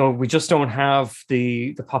 we just don't have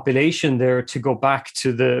the population there to go back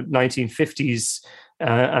to the 1950s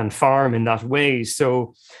and farm in that way.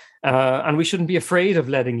 So, and we shouldn't be afraid of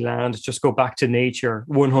letting land just go back to nature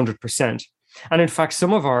 100%. And in fact,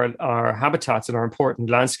 some of our habitats and our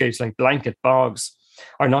important landscapes like blanket bogs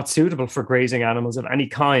are not suitable for grazing animals of any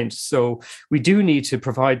kind. So we do need to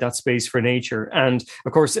provide that space for nature. And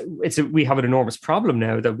of course, we have an enormous problem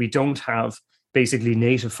now that we don't have basically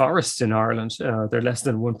native forests in Ireland. They're less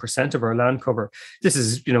than 1% of our land cover. This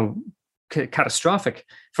is, catastrophic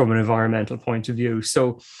from an environmental point of view.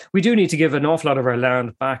 So we do need to give an awful lot of our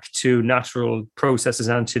land back to natural processes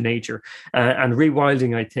and to nature. And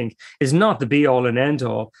rewilding, I think, is not the be all and end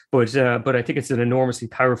all, but I think it's an enormously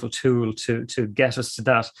powerful tool to get us to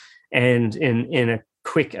that end in a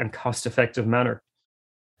quick and cost effective manner.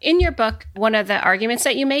 In your book, one of the arguments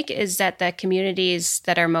that you make is that the communities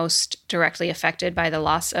that are most directly affected by the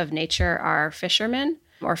loss of nature are fishermen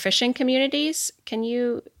or fishing communities. Can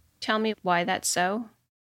you tell me why that's so?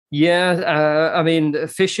 Yeah,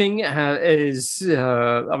 fishing is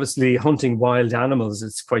obviously hunting wild animals.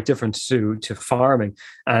 It's quite different to farming.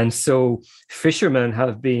 And so fishermen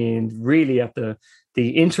have been really at the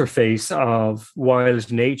interface of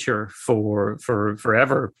wild nature for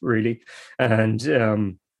forever, really.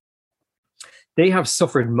 And they have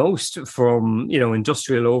suffered most from,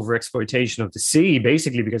 industrial overexploitation of the sea,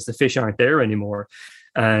 basically because the fish aren't there anymore.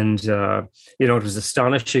 And, it was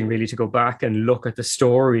astonishing really to go back and look at the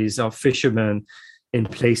stories of fishermen in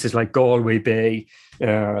places like Galway Bay,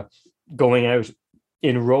 going out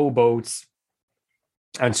in rowboats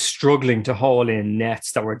and struggling to haul in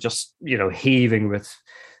nets that were just, heaving with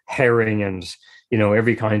herring and,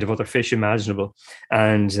 every kind of other fish imaginable.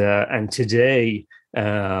 And today,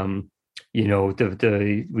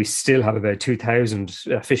 we still have about 2,000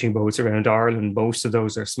 fishing boats around Ireland. Most of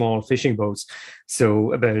those are small fishing boats.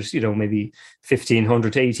 So about, maybe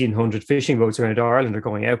 1,500 to 1,800 fishing boats around Ireland are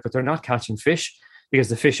going out, but they're not catching fish because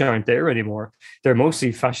the fish aren't there anymore. They're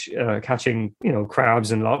mostly catching,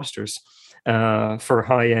 crabs and lobsters for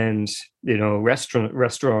high-end,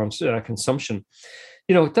 restaurant consumption.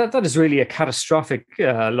 That is really a catastrophic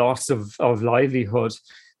loss of livelihood.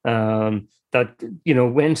 That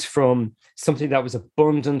went from something that was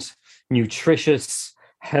abundant, nutritious,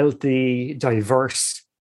 healthy, diverse,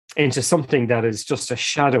 into something that is just a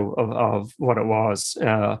shadow of what it was,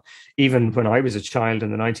 even when I was a child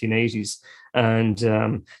in the 1980s. And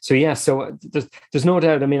so there's no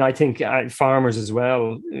doubt. I mean, I think farmers as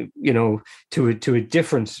well, to a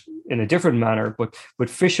different in a different manner, but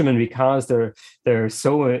fishermen, because they're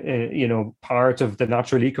so part of the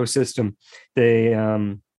natural ecosystem, they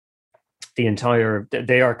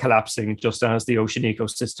are collapsing just as the ocean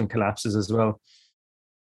ecosystem collapses as well.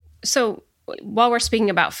 So while we're speaking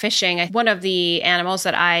about fishing, one of the animals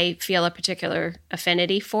that I feel a particular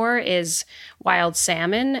affinity for is wild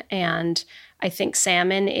salmon. And I think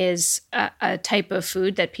salmon is a type of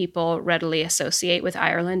food that people readily associate with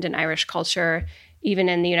Ireland and Irish culture. Even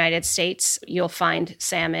in the United States, you'll find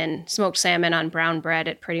smoked salmon on brown bread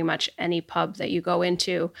at pretty much any pub that you go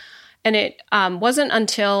into. And it wasn't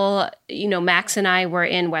until, Max and I were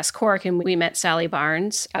in West Cork and we met Sally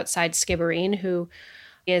Barnes outside Skibbereen, who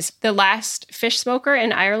is the last fish smoker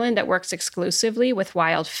in Ireland that works exclusively with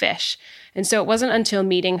wild fish. And so it wasn't until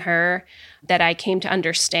meeting her that I came to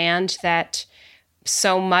understand that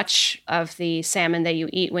so much of the salmon that you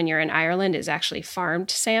eat when you're in Ireland is actually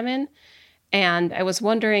farmed salmon. And I was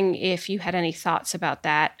wondering if you had any thoughts about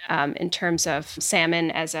that in terms of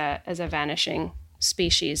salmon as a vanishing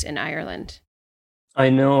species in Ireland.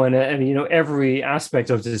 I know, and every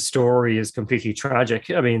aspect of the story is completely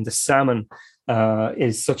tragic. I mean, the salmon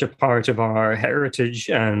is such a part of our heritage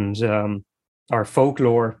and our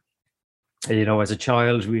folklore. As a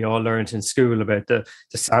child, we all learned in school about the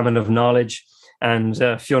salmon of knowledge, and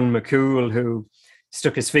Fionn McCool, who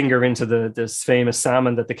stuck his finger into this famous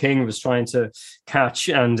salmon that the king was trying to catch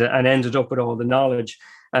and ended up with all the knowledge.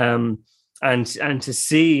 And to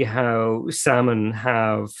see how salmon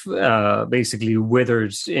have basically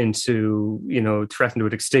withered into, threatened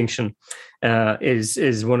with extinction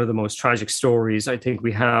is one of the most tragic stories I think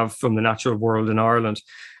we have from the natural world in Ireland.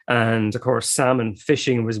 And of course, salmon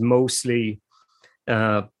fishing was mostly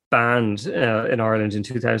banned in Ireland in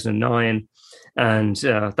 2009. And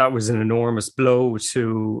that was an enormous blow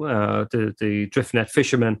to the drift net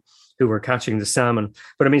fishermen who were catching the salmon.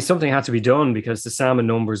 But I mean, something had to be done because the salmon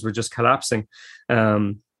numbers were just collapsing.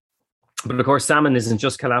 But of course, salmon isn't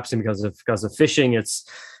just collapsing because of fishing. It's,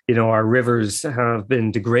 our rivers have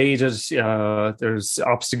been degraded. There's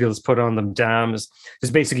obstacles put on them, dams.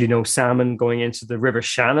 There's basically no salmon going into the River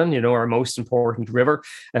Shannon, our most important river,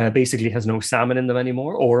 basically has no salmon in them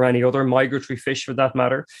anymore, or any other migratory fish for that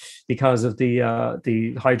matter, because of the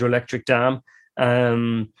hydroelectric dam.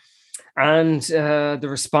 And the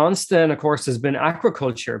response then, of course, has been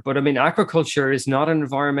aquaculture. But I mean, aquaculture is not an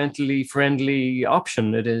environmentally friendly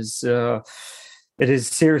option. It is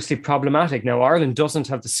seriously problematic. Now, Ireland doesn't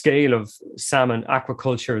have the scale of salmon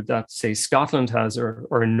aquaculture that, say, Scotland has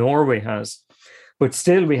or Norway has. But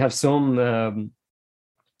still, we have some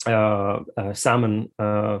salmon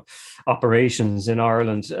operations in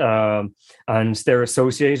Ireland, and they're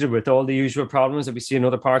associated with all the usual problems that we see in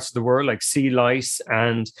other parts of the world, like sea lice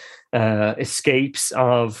and escapes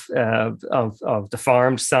of the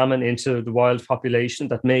farmed salmon into the wild population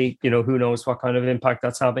that may, who knows what kind of impact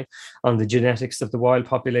that's having on the genetics of the wild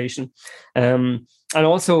population. And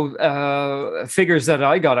also figures that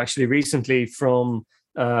I got actually recently from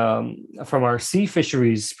our Sea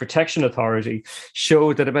Fisheries Protection Authority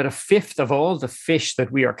showed that about a fifth of all the fish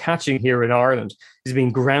that we are catching here in Ireland is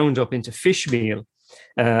being ground up into fish meal.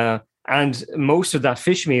 And most of that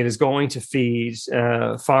fish meal is going to feed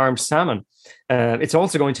farmed salmon. It's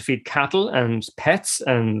also going to feed cattle and pets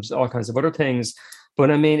and all kinds of other things.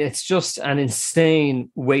 But I mean, it's just an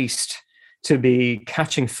insane waste to be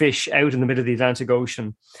catching fish out in the middle of the Atlantic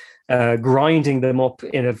Ocean, grinding them up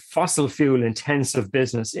in a fossil fuel intensive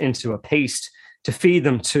business into a paste to feed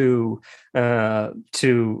them to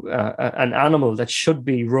an animal that should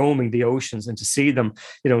be roaming the oceans, and to see them,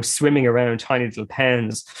 swimming around tiny little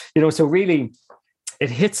pens, so really it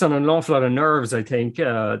hits on an awful lot of nerves, I think,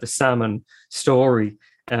 the salmon story.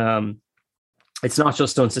 It's not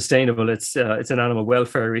just unsustainable, it's an animal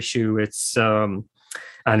welfare issue.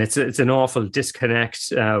 And it's an awful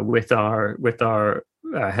disconnect with our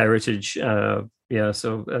heritage. So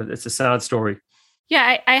it's a sad story.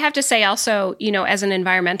 Yeah, I have to say also, as an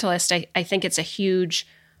environmentalist, I think it's a huge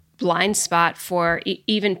blind spot for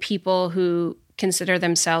even people who consider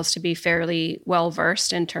themselves to be fairly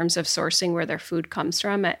well-versed in terms of sourcing where their food comes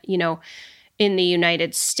from. In the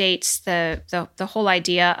United States, the whole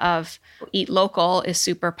idea of eat local is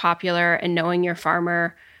super popular, and knowing your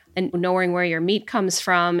farmer and knowing where your meat comes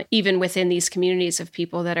from, even within these communities of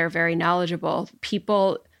people that are very knowledgeable,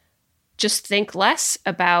 people just think less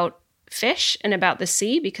about fish and about the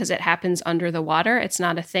sea because it happens under the water. It's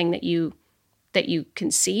not a thing that you that you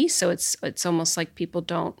can see. So it's almost like people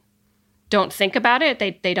don't think about it.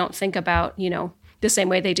 They don't think about, the same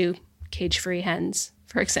way they do cage-free hens,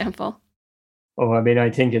 for example. Oh, I mean, I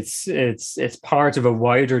think it's part of a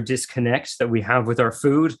wider disconnect that we have with our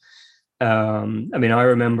food. I mean, I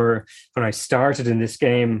remember when I started in this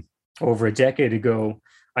game over a decade ago,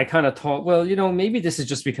 I kind of thought, well, maybe this is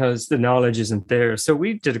just because the knowledge isn't there. So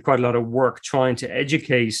we did quite a lot of work trying to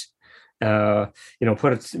educate,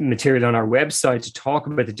 put material on our website to talk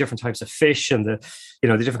about the different types of fish and the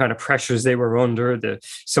different kind of pressures they were under,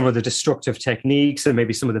 some of the destructive techniques and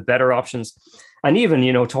maybe some of the better options. And even,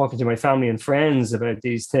 talking to my family and friends about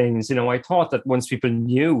these things, I thought that once people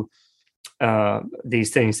knew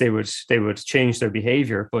these things, they would change their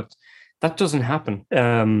behavior, but that doesn't happen.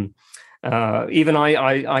 Even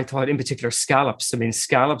I thought, in particular, scallops. I mean,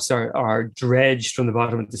 scallops are dredged from the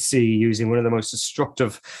bottom of the sea using one of the most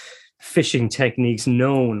destructive fishing techniques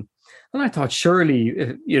known. And I thought,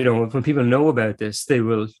 surely, when people know about this, they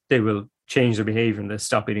will change their behavior and they'll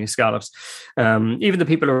stop eating scallops. Even the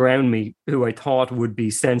people around me who I thought would be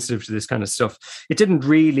sensitive to this kind of stuff, it didn't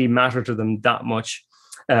really matter to them that much.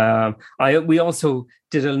 We also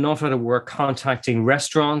did an awful lot of work contacting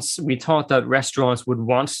restaurants. We thought that restaurants would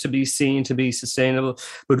want to be seen to be sustainable,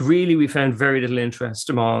 but really we found very little interest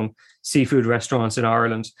among seafood restaurants in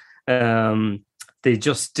Ireland. They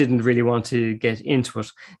just didn't really want to get into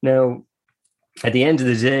it. Now, at the end of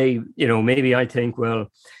the day, maybe I think,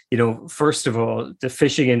 well, first of all, the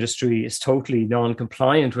fishing industry is totally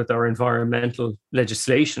non-compliant with our environmental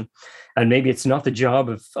legislation. And maybe it's not the job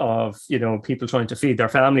of people trying to feed their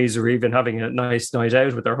families or even having a nice night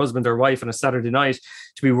out with their husband or wife on a Saturday night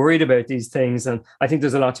to be worried about these things. And I think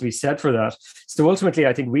there's a lot to be said for that. So ultimately,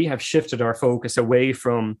 I think we have shifted our focus away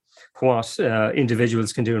from what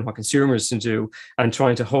individuals can do and what consumers can do, and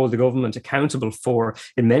trying to hold the government accountable for,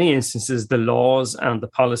 in many instances, the laws and the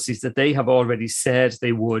policies that they have already said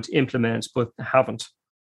they would implement but haven't.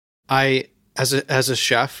 As a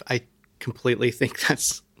chef, I completely think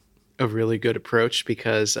that's a really good approach,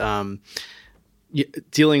 because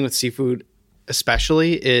dealing with seafood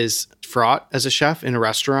especially is fraught as a chef in a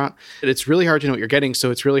restaurant. It's really hard to know what you're getting,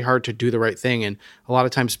 so it's really hard to do the right thing. And a lot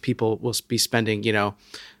of times people will be spending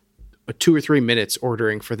 2 or 3 minutes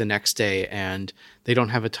ordering for the next day, and they don't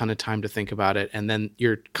have a ton of time to think about it. And then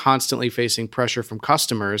you're constantly facing pressure from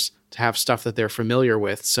customers to have stuff that they're familiar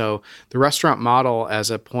with. So the restaurant model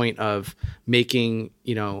as a point of making,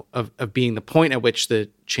 of being the point at which the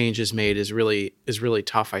change is made is really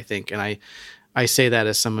tough, I think. And I say that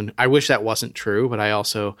as someone, I wish that wasn't true, but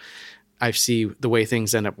I see the way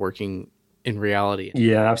things end up working in reality.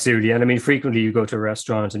 Yeah, absolutely. And I mean, frequently you go to a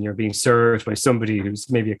restaurant and you're being served by somebody who's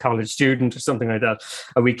maybe a college student or something like that.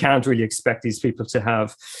 And we can't really expect these people to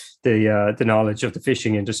have the knowledge of the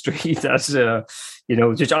fishing industry that,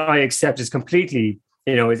 which I accept is completely,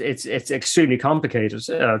 it's extremely complicated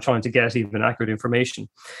trying to get even accurate information.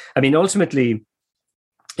 I mean, ultimately,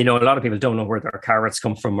 a lot of people don't know where their carrots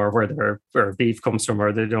come from or where their beef comes from,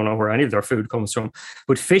 or they don't know where any of their food comes from.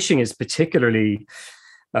 But fishing is particularly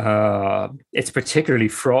fraught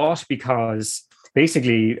because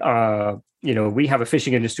basically, we have a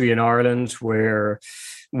fishing industry in Ireland where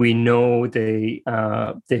we know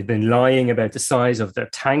they've been lying about the size of their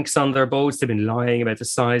tanks on their boats. They've been lying about the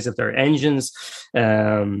size of their engines.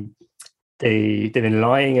 They've been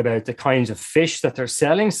lying about the kinds of fish that they're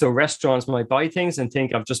selling. So restaurants might buy things and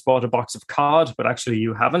think, I've just bought a box of cod, but actually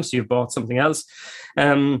you haven't. You've bought something else.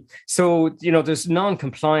 So there's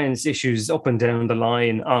non-compliance issues up and down the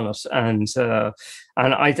line on it. And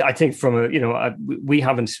I think we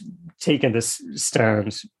haven't taken this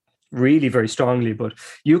stand really very strongly, but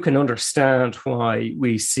you can understand why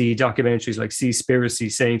we see documentaries like Seaspiracy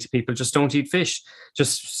saying to people, just don't eat fish.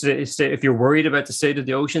 Just stay, if you're worried about the state of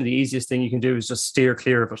the ocean, the easiest thing you can do is just steer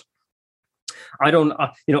clear of it.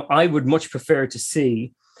 I would much prefer to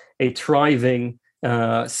see a thriving,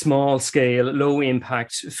 small scale, low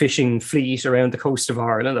impact fishing fleet around the coast of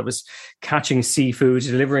Ireland that was catching seafood,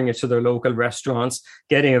 delivering it to their local restaurants,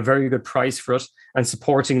 getting a very good price for it, and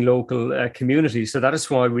supporting local communities. So that is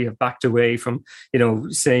why we have backed away from,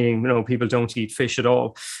 saying, people don't eat fish at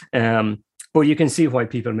all. But you can see why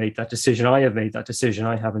people made that decision. I have made that decision.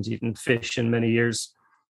 I haven't eaten fish in many years.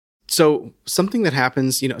 So something that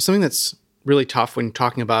happens, something that's really tough when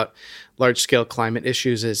talking about large scale climate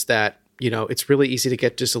issues is that, it's really easy to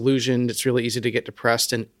get disillusioned. It's really easy to get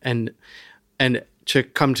depressed and to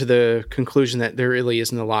come to the conclusion that there really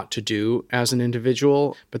isn't a lot to do as an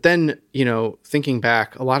individual. But then, thinking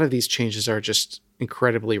back, a lot of these changes are just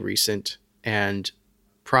incredibly recent and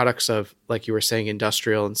products of, like you were saying,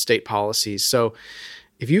 industrial and state policies. So,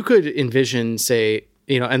 if you could envision, say,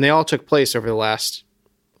 and they all took place over the last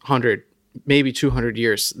 100, maybe 200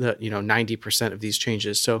 years, 90% of these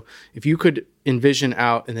changes. So if you could envision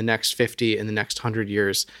out in the next 50, in the next 100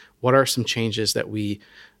 years, what are some changes that we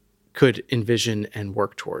could envision and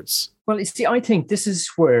work towards? Well, you see, I think this is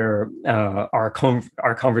where our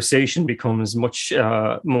conversation becomes much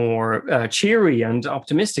more cheery and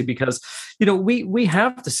optimistic, because, we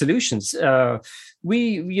have the solutions. The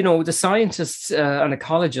scientists and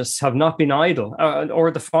ecologists have not been idle,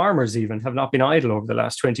 or the farmers even have not been idle over the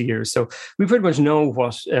last 20 years. So we pretty much know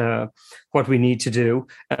what we need to do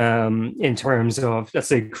in terms of, let's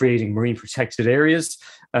say, creating marine protected areas,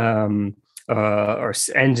 or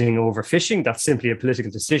ending overfishing. That's simply a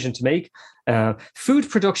political decision to make. Food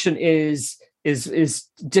production is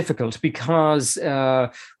difficult because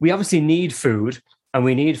we obviously need food and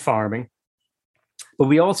we need farming, but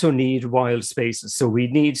we also need wild spaces. So we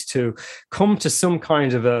need to come to some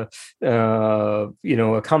kind of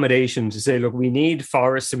accommodation to say, look, we need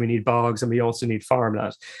forests and we need bogs and we also need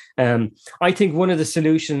farmland. I think one of the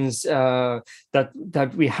solutions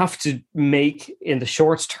that we have to make in the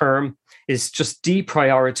short term is just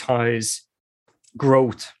deprioritize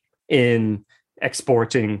growth in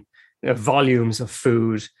exporting volumes of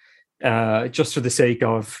food, just for the sake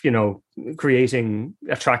of, creating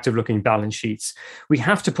attractive looking balance sheets. We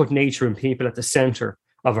have to put nature and people at the center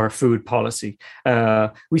of our food policy.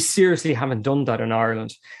 We seriously haven't done that in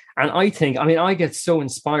Ireland. And I get so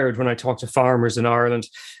inspired when I talk to farmers in Ireland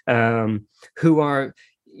who are,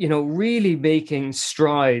 really making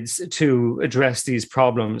strides to address these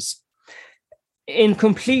problems in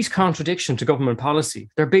complete contradiction to government policy.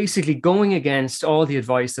 They're basically going against all the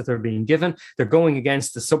advice that they're being given. They're going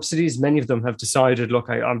against the subsidies. Many of them have decided, look,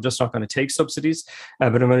 I'm just not going to take subsidies,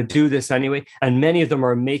 but I'm going to do this anyway. And many of them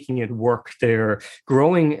are making it work. They're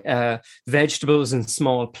growing vegetables in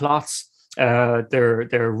small plots. They're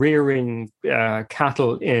rearing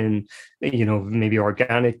cattle in maybe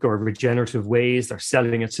organic or regenerative ways. They're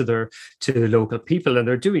selling it to local people, and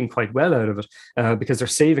they're doing quite well out of it because they're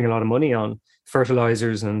saving a lot of money on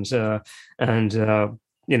fertilizers and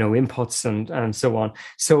inputs and so on.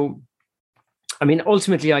 So,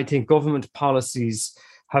 ultimately, I think government policies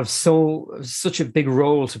have such a big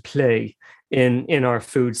role to play in our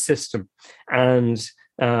food system. And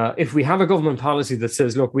if we have a government policy that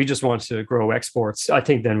says, look, we just want to grow exports, I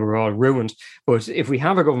think then we're all ruined. But if we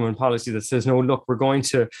have a government policy that says, no, look, we're going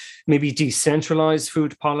to maybe decentralize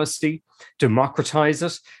food policy, democratize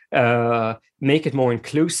it, make it more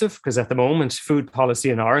inclusive, because at the moment, food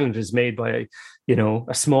policy in Ireland is made by,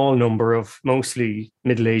 a small number of mostly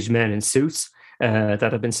middle-aged men in suits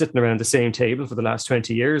that have been sitting around the same table for the last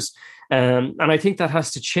 20 years. And I think that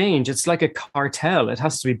has to change. It's like a cartel. It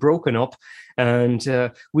has to be broken up.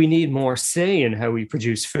 And we need more say in how we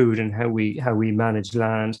produce food and how we manage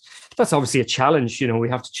land. That's obviously a challenge. We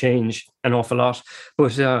have to change an awful lot,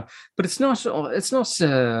 but it's not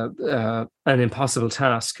an impossible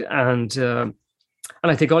task. And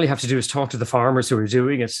I think all you have to do is talk to the farmers who are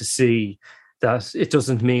doing it to see that it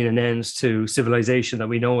doesn't mean an end to civilization that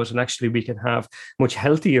we know it. And actually we can have much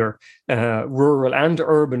healthier rural and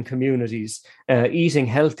urban communities eating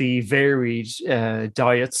healthy, varied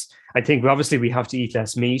diets. I think obviously we have to eat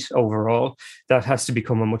less meat overall. That has to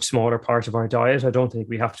become a much smaller part of our diet. I don't think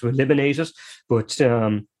we have to eliminate it, but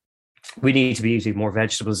we need to be eating more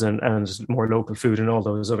vegetables and more local food and all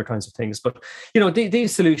those other kinds of things. But,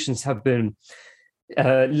 these solutions have been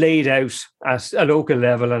laid out at a local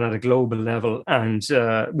level and at a global level, and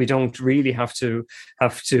we don't really have to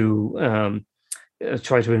try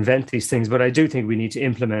to invent these things. But I do think we need to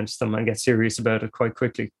implement them and get serious about it quite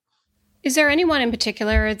quickly. Is there anyone in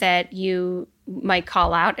particular that you might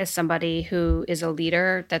call out as somebody who is a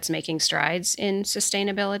leader that's making strides in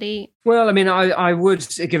sustainability? Well, I would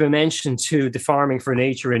give a mention to the Farming for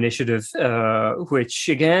Nature initiative, which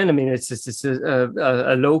again, it's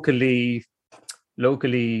a locally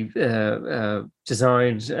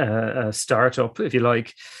designed startup, if you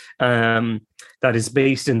like, that is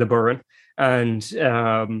based in the Burren, and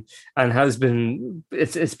has been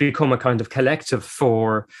it's become a kind of collective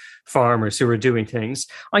for farmers who are doing things.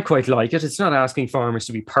 I quite like it. It's not asking farmers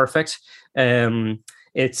to be perfect.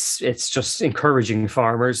 It's just encouraging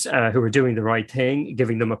farmers who are doing the right thing,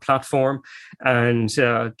 giving them a platform, and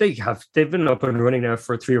they've been up and running now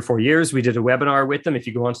for 3 or 4 years. We did a webinar with them. If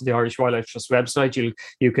you go onto the Irish Wildlife Trust website,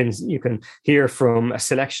 you can hear from a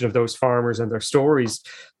selection of those farmers and their stories.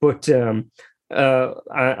 But and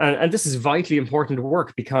this is vitally important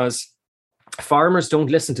work, because farmers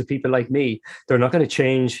don't listen to people like me. They're not going to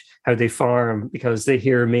change how they farm because they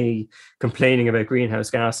hear me complaining about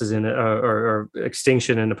greenhouse gases or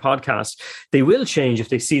extinction in a podcast. They will change if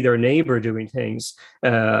they see their neighbor doing things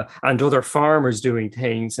and other farmers doing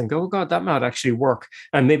things and go, oh God, that might actually work.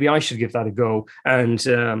 And maybe I should give that a go. And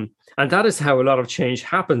that is how a lot of change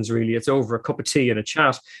happens, really. It's over a cup of tea and a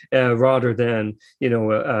chat rather than,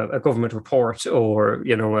 a government report or,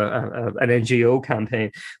 an NGO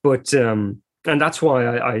campaign. But and that's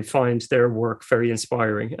why I find their work very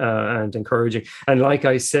inspiring and encouraging. And like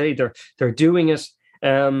I say, they're doing it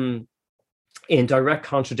in direct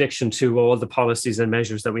contradiction to all the policies and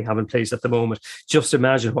measures that we have in place at the moment. Just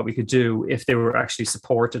imagine what we could do if they were actually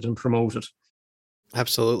supported and promoted.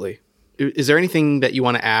 Absolutely. Is there anything that you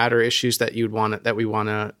want to add or issues that we want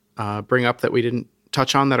to bring up that we didn't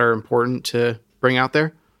touch on that are important to bring out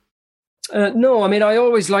there? No, I mean, I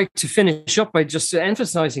always like to finish up by just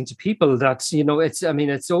emphasizing to people that,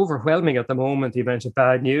 it's overwhelming at the moment, the amount of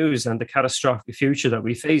bad news and the catastrophic future that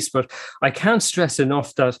we face. But I can't stress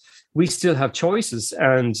enough that we still have choices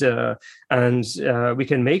and we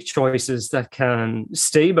can make choices that can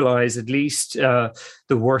stabilize at least the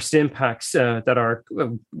worst impacts that are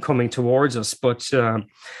coming towards us. But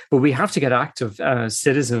we have to get active as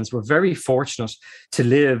citizens. We're very fortunate to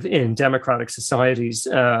live in democratic societies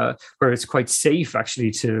where it's quite safe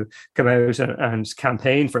actually to come out and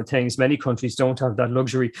campaign for things. Many countries don't have that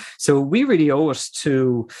luxury. So we really owe it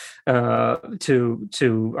to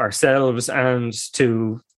ourselves and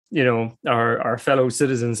to our fellow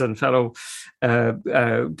citizens and fellow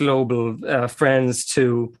global friends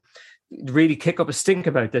to really kick up a stink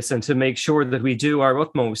about this and to make sure that we do our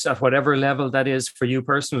utmost at whatever level that is for you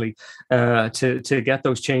personally to get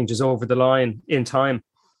those changes over the line in time.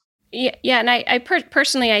 Yeah, and I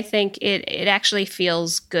personally, I think it actually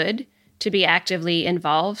feels good to be actively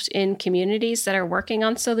involved in communities that are working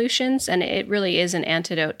on solutions, and it really is an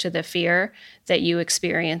antidote to the fear that you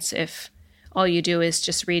experience if all you do is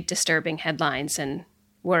just read disturbing headlines and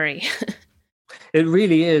worry. It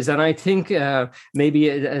really is. And I think maybe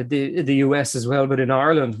the US as well, but in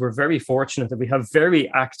Ireland, we're very fortunate that we have very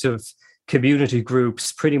active community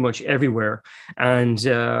groups pretty much everywhere. And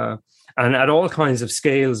at all kinds of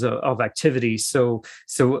scales of activities. So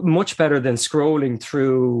much better than scrolling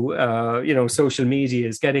through, social media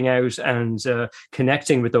is getting out and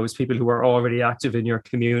connecting with those people who are already active in your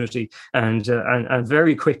community. And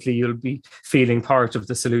very quickly, you'll be feeling part of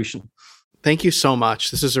the solution. Thank you so much.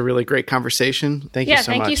 This is a really great conversation. Thank you so much.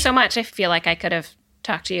 Yeah, thank you so much. I feel like I could have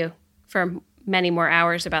talked to you for many more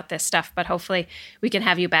hours about this stuff, but hopefully we can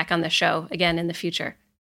have you back on the show again in the future.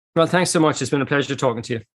 Well, thanks so much. It's been a pleasure talking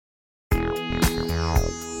to you.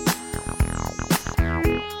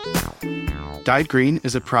 Dyed Green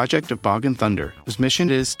is a project of Bog and Thunder, whose mission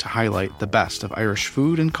is to highlight the best of Irish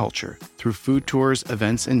food and culture through food tours,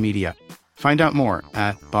 events, and media. Find out more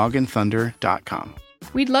at bogandthunder.com.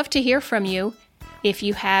 We'd love to hear from you. If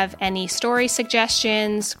you have any story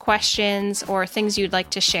suggestions, questions, or things you'd like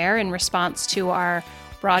to share in response to our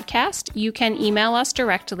broadcast, you can email us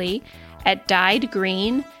directly at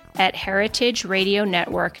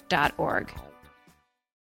dyedgreen@heritageradionetwork.org.